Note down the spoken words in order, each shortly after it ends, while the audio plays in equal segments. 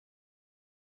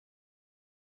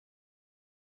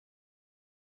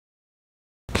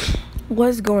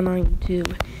What's going on,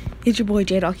 YouTube? It's your boy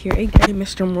J-Dog here, aka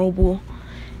Mr. Mobile,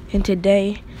 and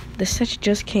today the set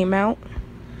just came out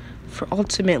for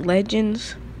Ultimate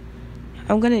Legends.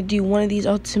 I'm gonna do one of these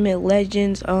Ultimate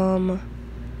Legends. Let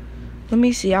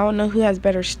me see. I don't know who has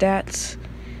better stats.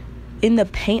 In the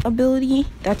paint ability,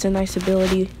 that's a nice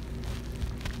ability.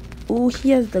 Ooh, he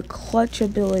has the clutch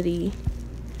ability.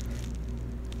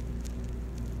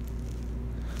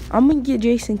 I'm gonna get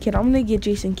Jason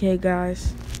Kidd,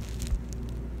 guys.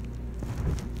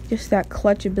 Just that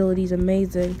clutch ability is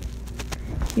amazing.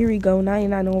 Here we go,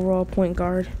 99 overall point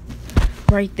guard.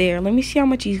 Right there. Let me see how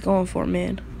much he's going for,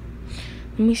 man.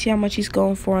 Let me see how much he's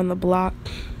going for on the block.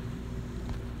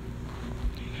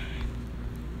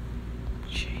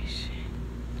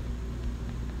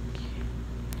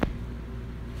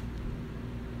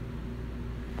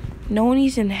 No one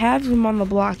even has him on the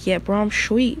block yet, bro. I'm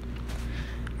sweet.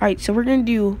 Alright, so we're going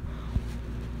to do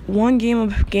one game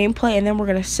of gameplay, and then we're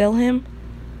going to sell him.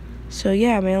 So,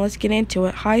 yeah, man, let's get into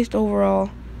it. Highest overall.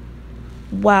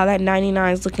 Wow, that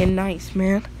 99 is looking nice,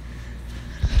 man.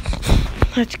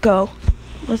 Let's go.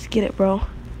 Let's get it, bro.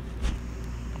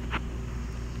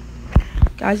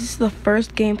 Guys, this is the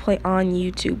first gameplay on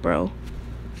YouTube, bro.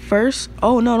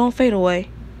 Oh, no, don't fade away.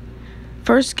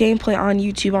 First gameplay on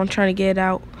YouTube. I'm trying to get it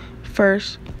out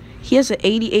first. He has an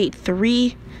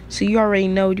 88-3, so you already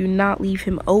know. Do not leave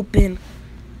him open.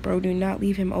 Bro, do not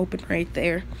leave him open right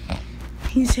there.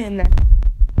 He's hitting that.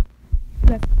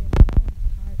 I'm tired.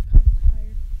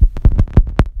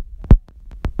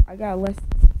 I got less than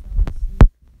 6 hours of sleep.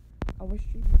 I was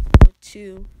streaming till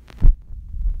 2.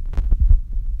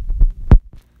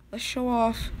 Let's show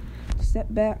off. Step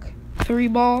back. 3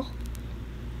 ball.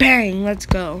 Bang. Let's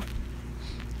go.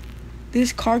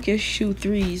 This car can shoot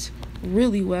threes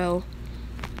really well.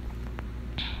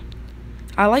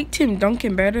 I like Tim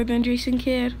Duncan better than Jason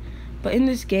Kidd, but in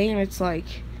this game, it's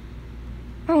like,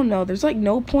 I don't know. There's like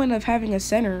no point of having a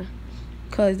center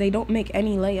because they don't make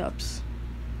any layups.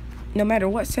 No matter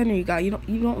what center you got, you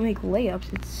don't make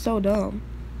layups. It's so dumb.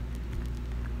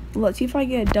 Let's see if I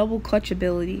get a double clutch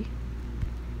ability.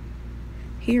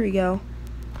 Here we go.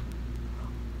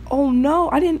 Oh no,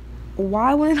 I didn't.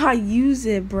 Why wouldn't I use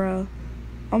it, bro?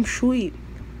 I'm sweet.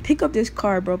 Pick up this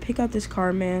car, bro. Pick up this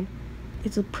car, man.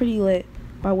 It's a pretty lit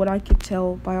by what I could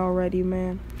tell by already,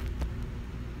 man.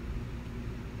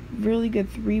 Really good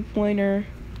three-pointer.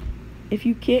 If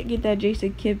you can't get that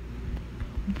Jason Kidd,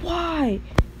 why?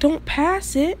 Don't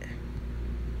pass it.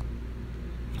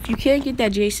 If you can't get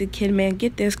that Jason Kidd, man,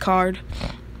 get this card.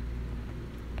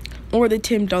 Or the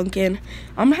Tim Duncan.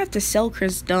 I'm going to have to sell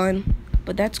Chris Dunn,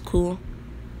 but that's cool.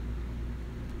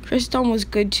 Chris Dunn was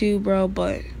good too, bro,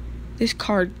 but this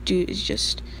card, dude, is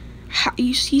just...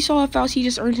 You saw how fast he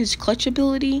just earned his clutch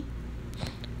ability?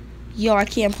 Yo, I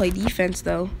can't play defense,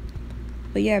 though.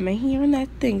 But yeah, man, he earned that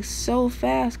thing so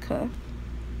fast, cuh.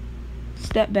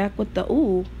 Step back with the,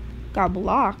 ooh, got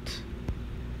blocked.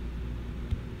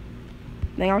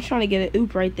 Dang, I was trying to get an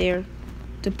oop right there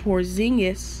to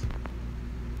Porzingis.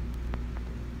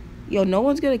 Yo, no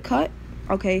one's gonna cut?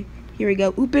 Okay, here we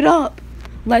go. Oop it up.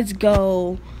 Let's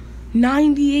go.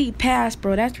 98 pass,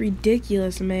 bro. That's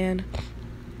ridiculous, man.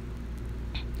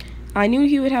 I knew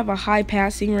he would have a high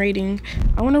passing rating.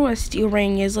 I wonder what a steal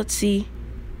rating is. Let's see.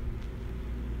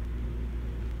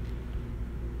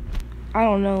 I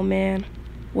don't know, man,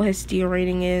 what his steal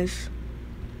rating is.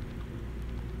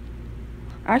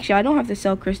 Actually, I don't have to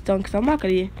sell Chris Dunn because I'm not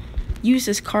going to use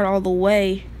this card all the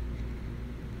way.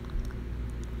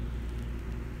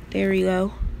 There we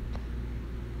go.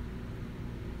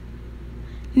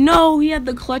 No, he had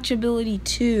the clutch ability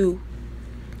too.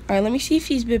 Alright, let me see if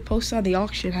he's been posted on the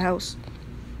auction house.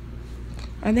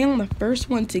 I think I'm the first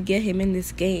one to get him in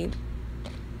this game.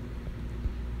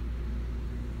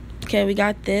 Okay, we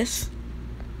got this,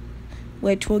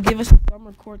 which will give us a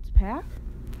Summer Courts pack.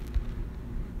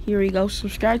 Here we go.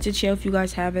 Subscribe to the channel if you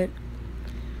guys haven't.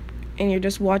 And you're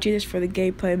just watching this for the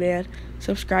gameplay, man.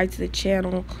 Subscribe to the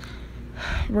channel.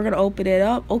 We're going to open it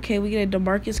up. Okay, we get a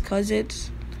DeMarcus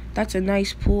Cousins. That's a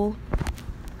nice pool.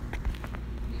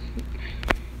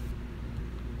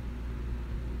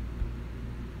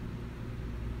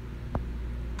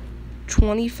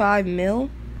 $25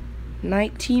 mil.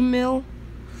 19 mil.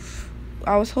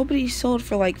 I was hoping he sold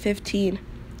for like 15.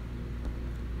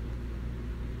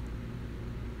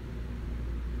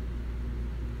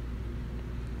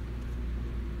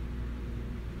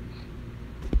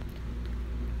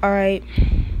 Alright.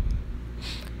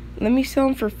 Let me sell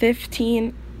him for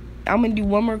 15. I'm going to do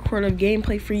one more quarter of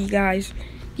gameplay for you guys.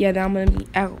 Yeah, then I'm going to be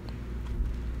out.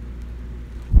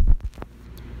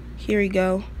 Here we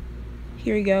go.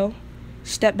 Here we go.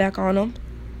 Step back on him.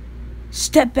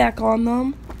 Step back on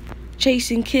them.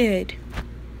 Jason Kidd.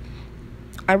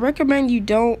 I recommend you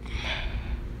don't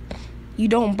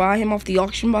buy him off the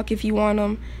auction block if you want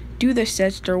him. Do the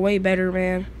sets, they're way better,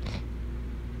 man.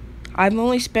 I've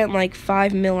only spent like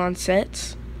 5 mil on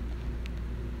sets.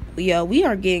 Yo, we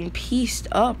are getting pieced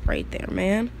up right there,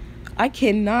 man. I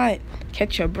cannot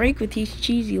catch a break with these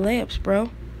cheesy layups, bro.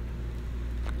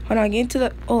 Hold on, get into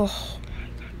the... Oh, my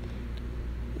God.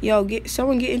 Yo,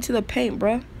 someone get into the paint,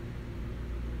 bro.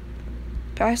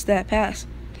 Pass that, pass.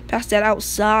 Pass that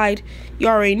outside. You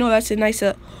already know that's a nice...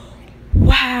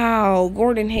 Wow,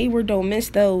 Gordon Hayward don't miss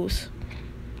those.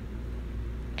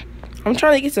 I'm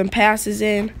trying to get some passes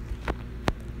in.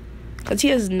 Because he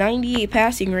has 98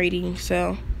 passing rating,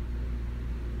 so...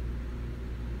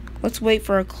 Let's wait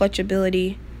for a clutch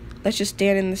ability. Let's just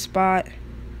stand in the spot.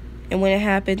 And when it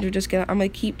happens, I'm gonna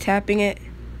keep tapping it.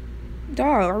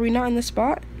 Dog, are we not in the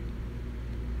spot?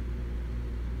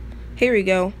 Here we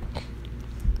go.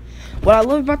 What I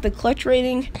love about the clutch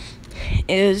rating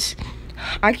is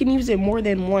I can use it more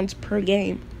than once per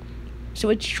game. So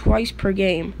it's twice per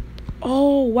game.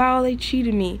 Oh, wow, they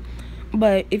cheated me.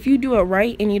 But if you do it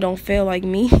right and you don't fail like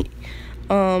me,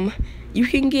 you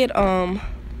can get,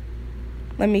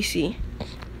 let me see.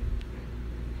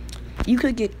 You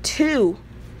could get 2.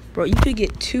 Bro, you could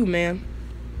get 2, man.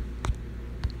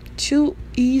 2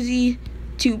 easy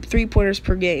 3-pointers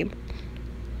per game.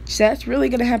 So that's really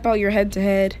going to help out your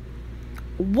head-to-head.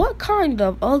 What kind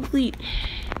of ugly...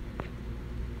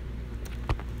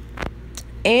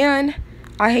 And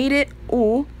I hate it.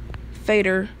 Ooh.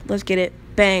 Fader. Let's get it.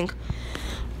 Bang.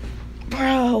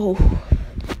 Bro.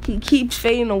 He keeps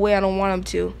fading away. I don't want him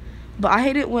to. But I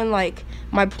hate it when, like,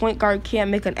 my point guard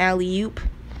can't make an alley-oop.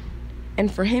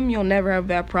 And for him, you'll never have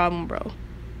that problem, bro.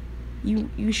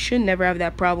 You should never have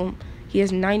that problem. He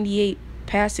has 98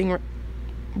 passing...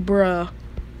 Bruh.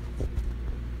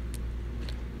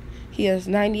 He has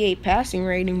 98 passing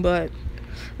rating, but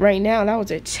right now, that was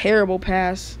a terrible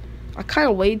pass. I kind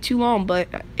of waited too long, but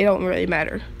it don't really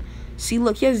matter. See,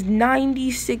 look, he has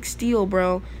 96 steal,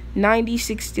 bro.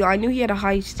 96 steal. I knew he had a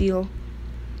high steal.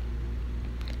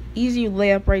 Easy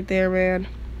layup right there, man.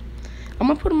 I'm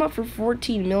going to put him up for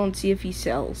 14 mil and see if he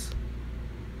sells.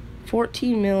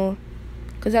 14 mil.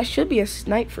 Because that should be a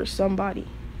snipe for somebody.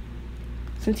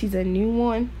 Since he's a new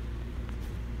one.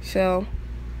 So,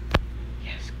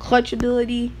 yes. Clutch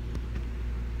ability.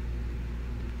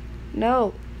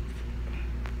 No.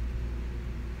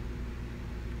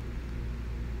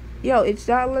 Yo, it's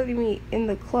not letting me in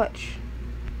the clutch.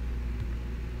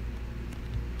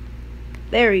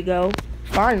 There we go.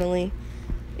 Finally.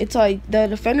 It's like the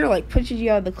defender like pushes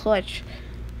you out of the clutch.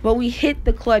 But we hit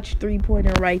the clutch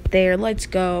 3-pointer right there. Let's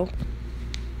go.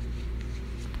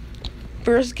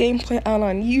 First gameplay out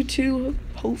on YouTube.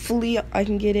 Hopefully I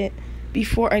can get it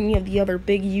before any of the other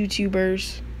big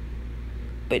YouTubers.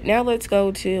 But now let's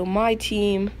go to my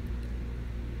team.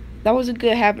 That was a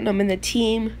good having him in the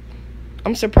team.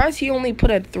 I'm surprised he only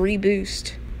put a 3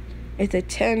 boost. It's a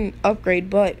 10 upgrade,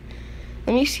 but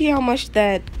let me see how much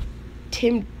that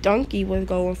Tim Donkey was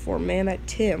going for, man. That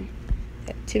Tim.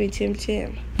 That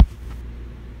Tim.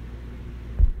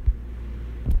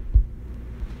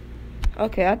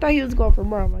 Okay, I thought he was going for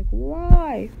more. I'm like,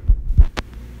 why?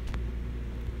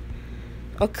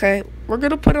 Okay, we're going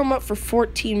to put him up for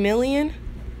 14 million.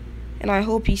 And I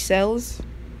hope he sells.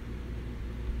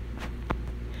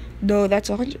 No, that's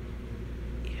 100.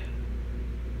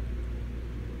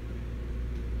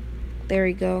 There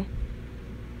we go.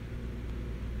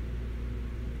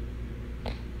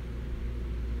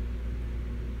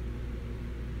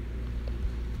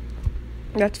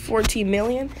 That's 14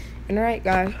 million. And alright,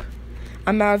 guys,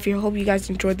 I'm out of here. Hope you guys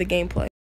enjoyed the gameplay.